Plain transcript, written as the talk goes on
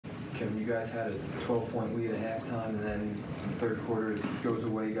Kevin, you guys had a 12-point lead at halftime, and then in the third quarter it goes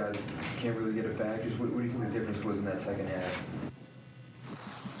away. You guys can't really get it back. Just what do you think the difference was in that second half?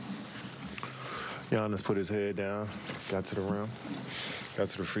 Giannis put his head down, got to the rim, got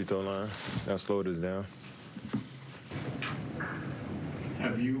to the free throw line. That slowed us down.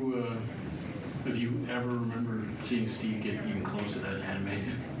 Have you ever remembered seeing Steve get even close to that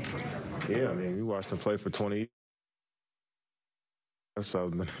animated? Yeah, I mean, we watched him play for 20 years. So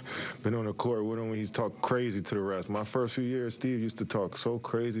I've been on the court with him when he's talked crazy to the refs. My first few years, Steve used to talk so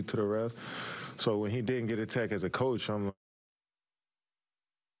crazy to the refs. So when he didn't get a tech as a coach, I'm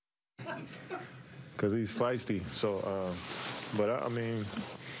like, because he's feisty. So, but I mean,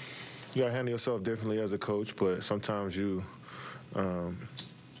 you gotta handle yourself differently as a coach. But sometimes you just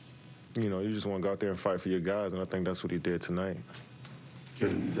want to go out there and fight for your guys, and I think that's what he did tonight.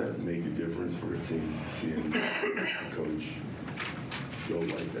 Kevin, does that make a difference for a team seeing a coach go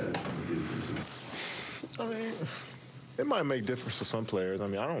like that? I mean, it might make difference for some players. I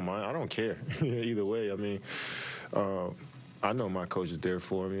mean, I don't mind. I don't care either way. I mean, I know my coach is there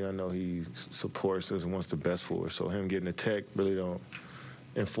for me. I know he supports us and wants the best for us. So him getting a tech really don't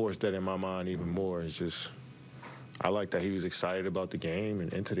enforce that in my mind even more. It's just, I like that he was excited about the game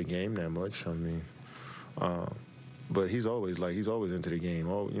and into the game that much. I mean, but he's always into the game.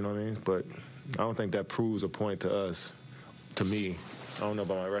 You know what I mean? But I don't think that proves a point to us, to me. I don't know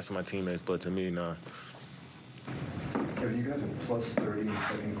about the rest of my teammates, but to me, nah. Kevin, you guys are plus 30 in the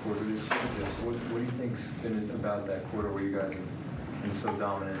second quarter this year. What do you think's been about that quarter where you guys have been so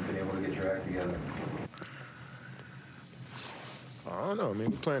dominant and been able to get your act together? I don't know. I mean,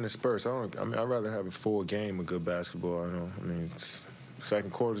 we're playing the Spurs. I'd rather have a full game of good basketball. I mean,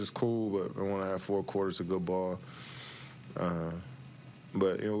 second quarters is cool, but I want to have 4 quarters of good ball.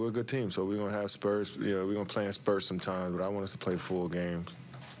 But, we're a good team, so we're going to have Spurs. We're going to play in Spurs sometimes, but I want us to play full games.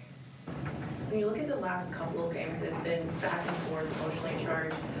 When you look at the last couple of games, it's been back and forth, emotionally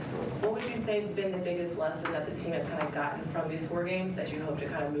charged. What would you say has been the biggest lesson that the team has kind of gotten from these 4 games that you hope to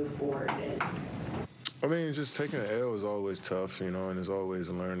kind of move forward in? I mean, just taking an L is always tough, and it's always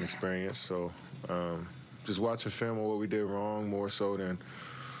a learning experience. So just watching film of what we did wrong more so than,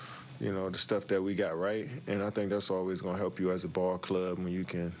 the stuff that we got right. And I think that's always going to help you as a ball club when you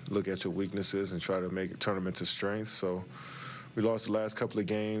can look at your weaknesses and try to turn them into strengths. So we lost the last couple of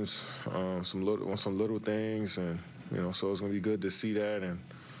games, some little things, and, so it's going to be good to see that and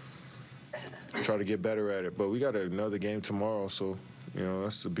try to get better at it. But we got another game tomorrow, so,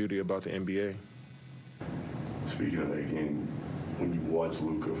 that's the beauty about the NBA. Speaking of that game, when you watch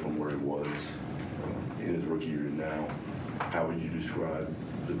Luka from where he was in his rookie year now, how would you describe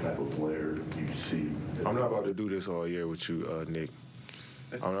the type of player you see? I'm not about to do this all year with you, Nick.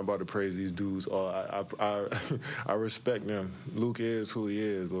 I'm not about to praise these dudes. I respect them. Luke is who he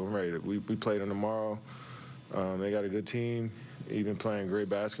is, but I'm ready. We play them tomorrow. They got a good team, even playing great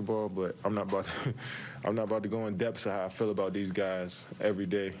basketball. But I'm not about to go in depth of how I feel about these guys every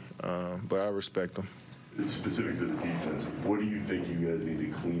day. But I respect them. Specific to the defense, what do you think you guys need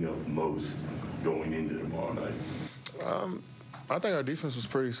to clean up most going into tomorrow night? I think our defense was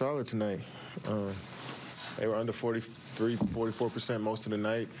pretty solid tonight. They were under 43, 44% most of the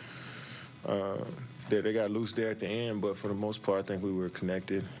night. They got loose there at the end, but for the most part, I think we were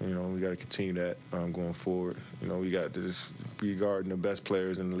connected. We got to continue that going forward. We got to just be guarding the best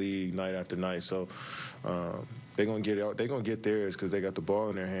players in the league night after night. So they're gonna get out. They're gonna get theirs because they got the ball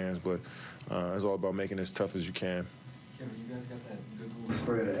in their hands. But it's all about making it as tough as you can. Kevin, you guys got that good little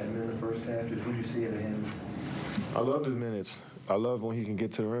spray at Edmond in the first half. Just what did you see out of him? I loved his minutes. I love when he can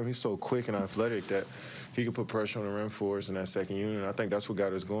get to the rim. He's so quick and athletic that he can put pressure on the rim for us in that second unit. I think that's what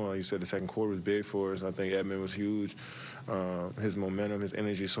got us going. Like you said, the second quarter was big for us. I think Edmond was huge. His momentum, his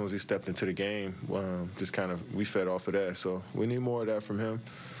energy, as soon as he stepped into the game, we fed off of that. So we need more of that from him.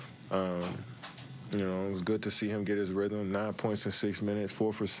 It was good to see him get his rhythm. 9 points in 6 minutes,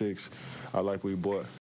 4 for 6. I like what he brought.